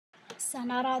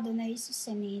Sanarado na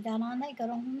Isuseni, Dananay,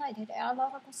 Garunay,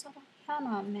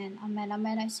 Alarakasarakana, Amen, Amen,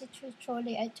 Amen. I say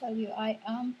truly, I tell you, I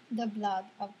am the blood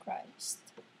of Christ.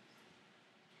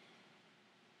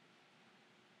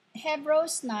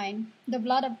 Hebrews 9, the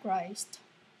blood of Christ.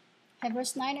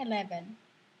 Hebrews 9:11.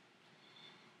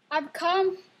 I've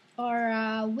come,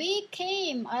 or we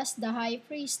came as the high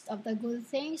priest of the good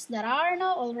things that are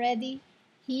now already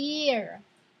here.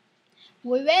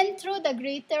 We went through the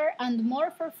greater and more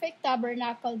perfect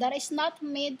tabernacle that is not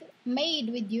made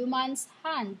with human's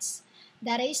hands.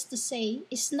 That is to say,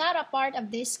 is not a part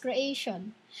of this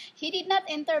creation. He did not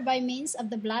enter by means of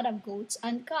the blood of goats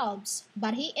and calves,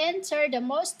 but he entered the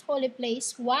most holy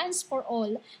place once for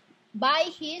all by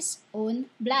his own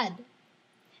blood,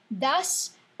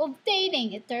 thus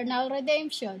obtaining eternal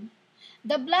redemption.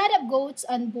 The blood of goats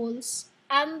and bulls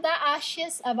and the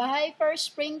ashes of a heifer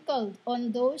sprinkled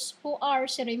on those who are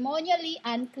ceremonially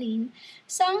unclean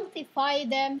sanctify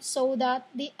them so that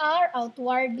they are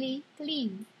outwardly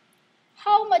clean.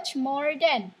 How much more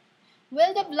then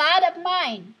will the blood of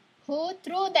mine, who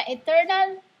through the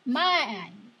eternal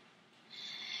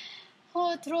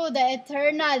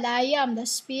I am the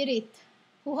Spirit,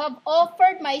 who have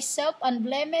offered myself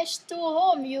unblemished, to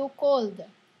whom you called.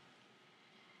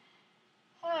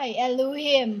 Hi,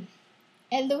 Elohim.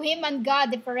 Elohim and God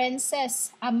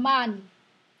differences. A man.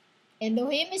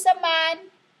 Elohim is a man.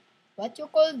 What you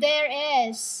call there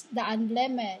is the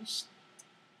unblemished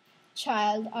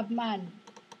child of man.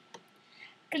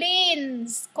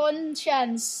 Cleanse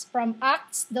conscience from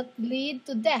acts that lead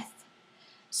to death,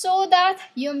 so that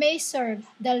you may serve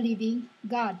the living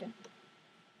God.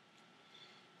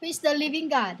 Who is the living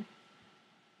God?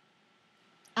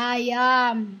 I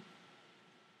am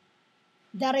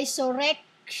the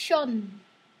resurrection.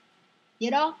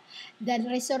 The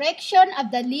resurrection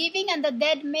of the living and the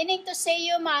dead, meaning to say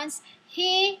humans,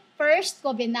 he first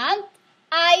covenant,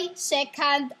 I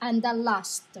second and the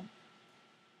last.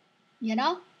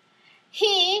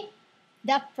 He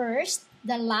the first,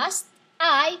 the last,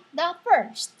 I the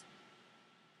first.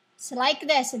 It's like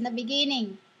this in the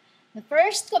beginning. The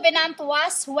first covenant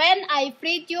was when I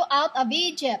freed you out of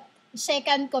Egypt. The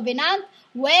second covenant,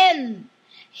 when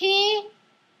he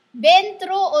been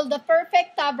through all the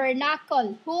perfect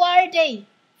tabernacle. Who are they?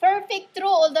 Perfect through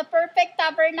all the perfect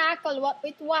tabernacle, what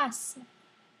it was.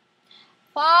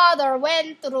 Father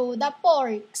went through the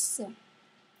porks.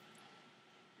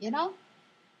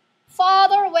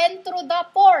 Father went through the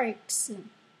porks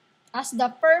as the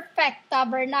perfect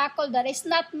tabernacle that is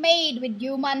not made with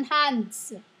human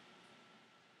hands.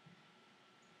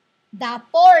 The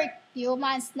pork,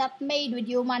 humans, not made with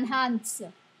human hands.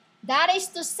 That is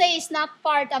to say, it's not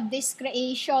part of this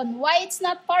creation. Why it's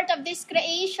not part of this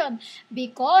creation?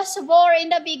 Because war in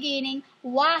the beginning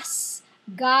was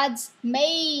God's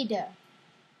made.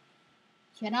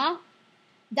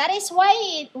 That is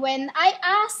why when I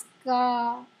ask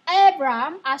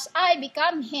Abraham, as I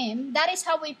become him, that is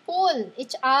how we pull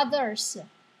each others.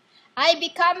 I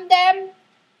become them.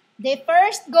 They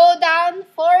first go down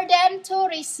for them to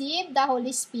receive the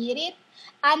Holy Spirit,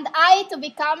 and I to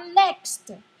become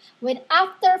next. When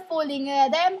after pulling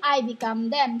them, I become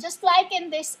them. Just like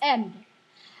in this end.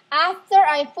 After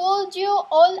I pulled you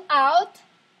all out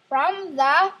from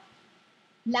the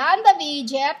land of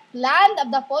Egypt, land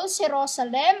of the false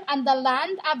Jerusalem, and the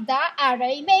land of the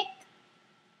Aramaic,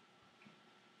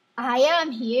 I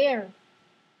am here.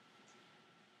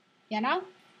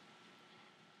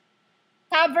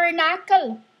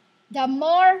 Tabernacle, the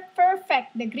more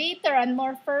perfect, the greater and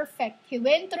more perfect. He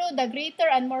went through the greater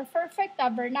and more perfect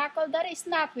tabernacle that is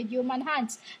not with human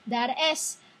hands. That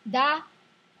is the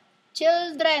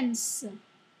children's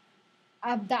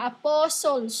of the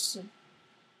apostles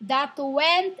that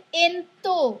went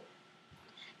into,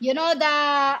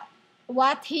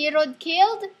 what Herod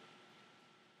killed?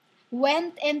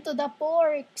 Went into the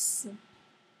porks.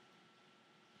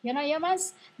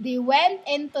 Humans, they went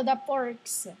into the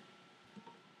porks.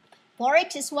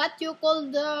 Porks is what you call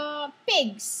the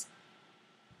pigs.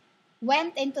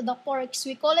 Went into the porks.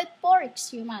 We call it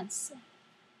porks, humans.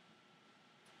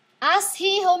 As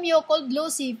he whom you called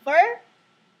Lucifer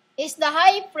is the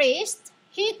high priest,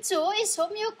 he too is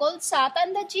whom you called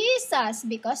Satan the Jesus.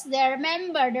 Because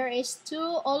remember, there is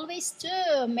always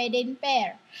two made in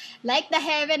pair. Like the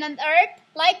heaven and earth,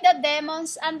 like the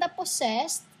demons and the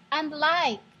possessed, and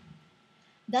like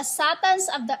the Satans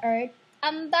of the earth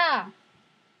and the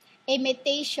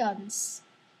imitations.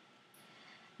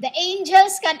 The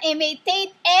angels can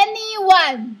imitate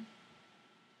anyone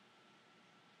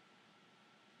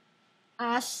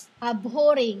as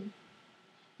abhorring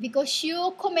because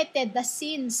you committed the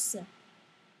sins.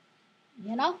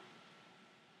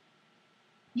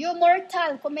 You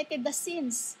mortal committed the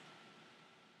sins.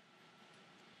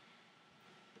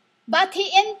 But he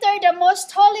entered the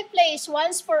most holy place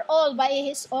once for all by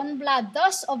his own blood,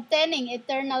 thus obtaining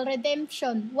eternal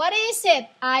redemption. What is it?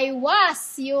 I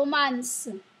was humans.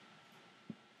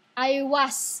 I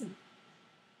was.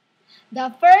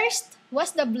 The first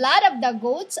was the blood of the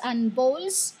goats and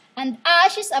bulls, and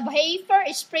ashes of heifer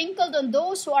sprinkled on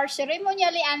those who are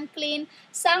ceremonially unclean,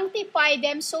 sanctify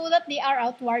them so that they are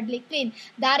outwardly clean.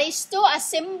 That is too a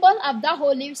symbol of the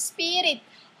Holy Spirit,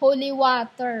 holy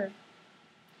water,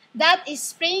 that is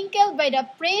sprinkled by the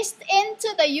priest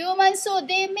into the humans so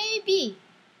they may be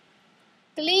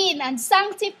clean and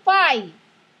sanctified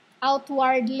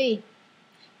outwardly,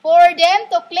 for them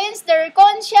to cleanse their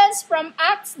conscience from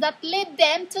acts that lead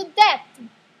them to death.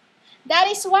 That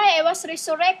is why I was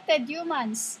resurrected,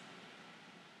 humans.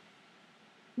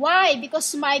 Why?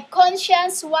 Because my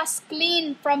conscience was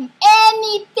clean from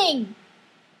anything.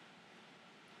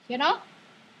 You know?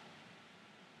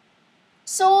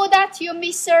 So that you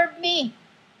may serve me.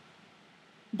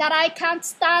 That I can't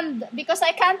stand, because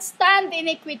I can't stand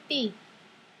iniquity.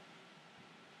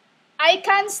 I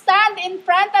can't stand in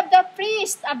front of the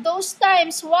priest of those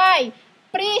times. Why?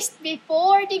 Priests,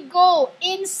 before they go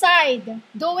inside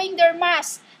doing their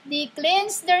mass, they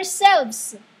cleanse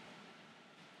themselves.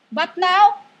 But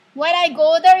now, when I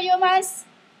go there, humans,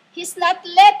 he's not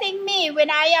letting me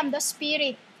when I am the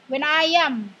Spirit. When I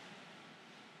am.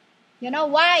 You know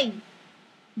why?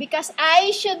 Because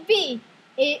I should be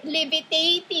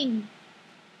levitating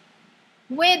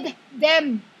with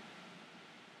them.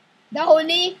 The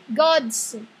holy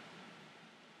gods,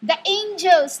 the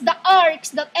angels, the arcs,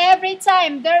 that every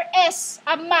time there is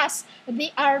a mass,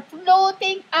 they are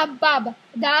floating above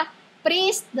the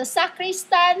priest, the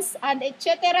sacristans, and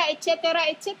etc., etc.,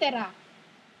 etc.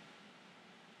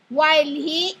 While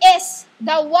he is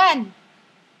the one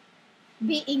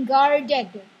being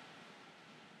guarded.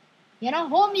 You know,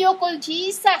 whom you call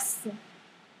Jesus.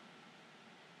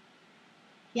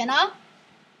 You know?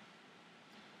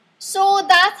 So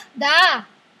that the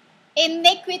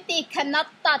iniquity cannot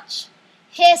touch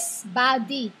his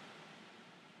body.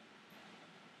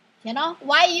 You know?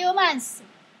 Why humans?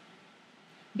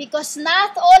 Because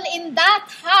not all in that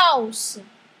house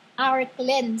are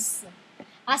cleansed.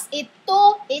 As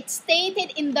it's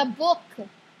stated in the book.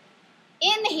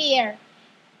 In here,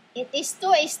 it is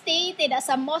too stated as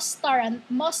a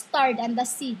mustard and the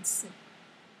seeds.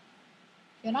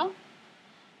 You know?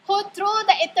 Who through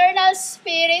the eternal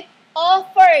Spirit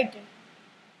offered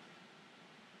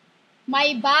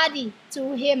my body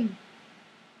to him.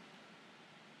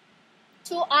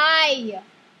 To I.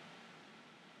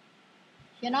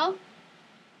 You know?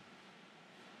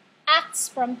 Acts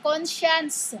from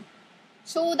conscience.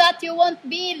 So that you won't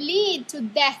be led to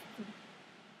death.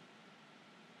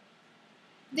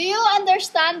 Do you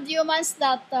understand, humans,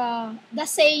 that the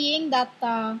saying that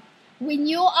when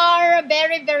you are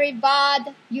very, very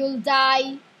bad, you'll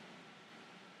die.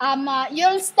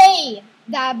 You'll stay.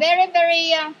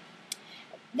 The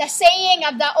saying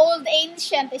of the old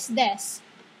ancient is this.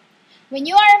 When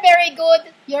you are very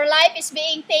good, your life is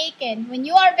being taken. When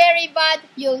you are very bad,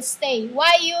 you'll stay.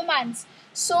 Why, humans?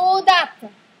 So that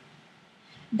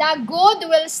the good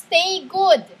will stay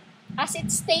good, as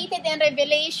it's stated in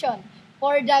Revelation.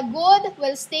 For the good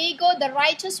will stay good, the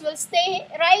righteous will stay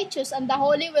righteous, and the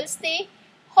holy will stay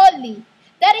holy.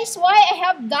 That is why I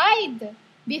have died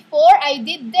before I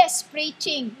did this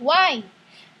preaching. Why?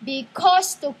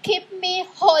 Because to keep me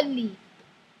holy.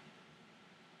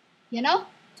 You know?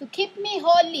 To keep me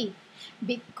holy.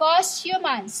 Because,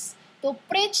 humans, to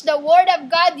preach the word of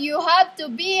God, you have to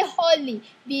be holy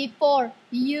before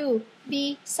you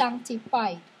be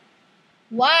sanctified.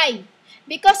 Why?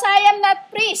 Because I am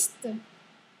not priest.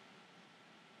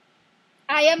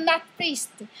 I am not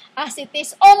priest, as it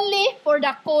is only for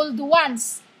the called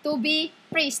ones to be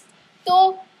priest,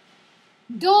 to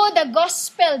do the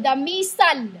gospel, the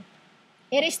missal.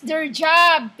 It is their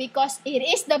job because it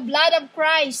is the blood of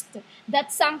Christ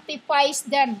that sanctifies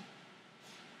them.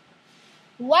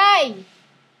 Why?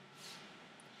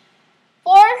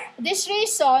 For this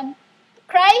reason,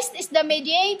 Christ is the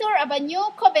mediator of a new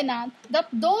covenant, that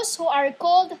those who are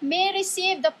called may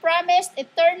receive the promised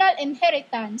eternal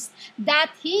inheritance,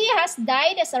 that he has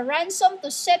died as a ransom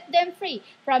to set them free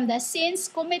from the sins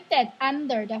committed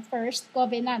under the first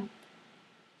covenant.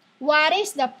 What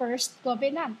is the first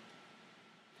covenant?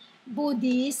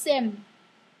 Buddhism.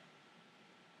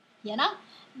 You know?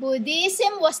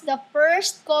 Buddhism was the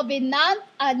first covenant,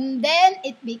 and then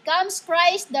it becomes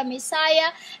Christ the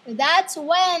Messiah. That's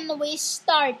when we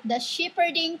start the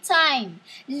shepherding time,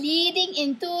 leading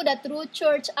into the true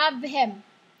church of Him.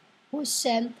 who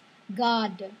sent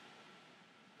God.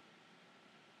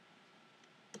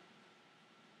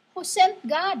 Who sent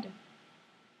God?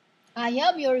 I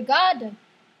am your God.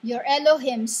 Your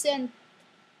Elohim sent,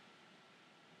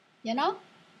 you know?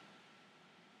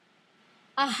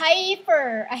 A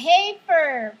heifer,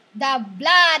 the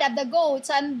blood of the goats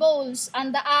and bulls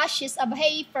and the ashes of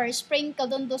heifer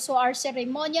sprinkled on those who are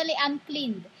ceremonially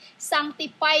unclean.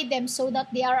 Sanctify them so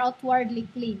that they are outwardly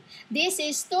clean. This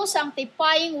is to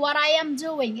sanctifying what I am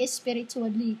doing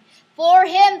spiritually. For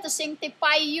Him to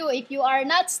sanctify you if you are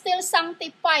not still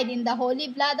sanctified in the holy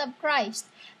blood of Christ.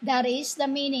 That is the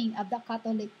meaning of the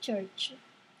Catholic Church.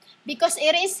 Because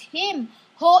it is Him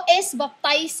who is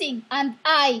baptizing, and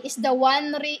I is the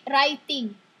one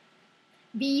writing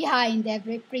behind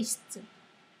every priest.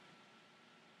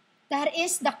 That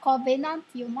is the covenant,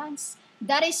 humans.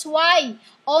 That is why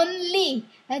only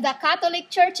the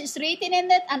Catholic Church is written in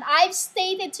it, and I've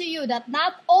stated to you that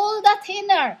not all that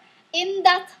enter in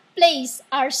that place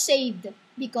are saved,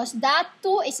 because that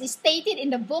too is stated in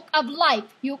the book of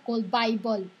life you call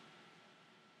Bible.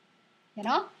 You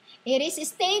know? It is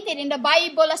stated in the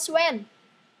Bible as well.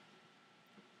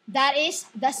 That is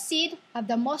the seed of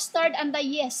the mustard and the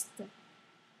yeast.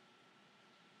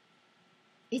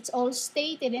 It's all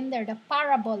stated in there, the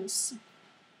parables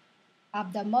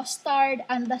of the mustard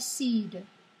and the seed.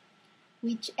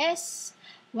 Which is,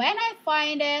 when I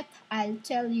find it, I'll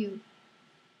tell you.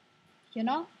 You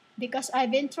know? Because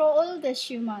I've been through all this,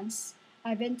 humans.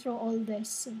 I've been through all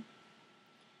this.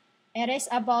 It is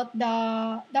about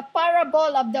the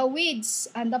parable of the weeds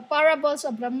and the parables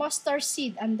of the mustard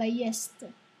seed and the yeast,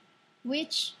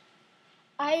 which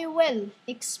I will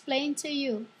explain to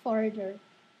you further.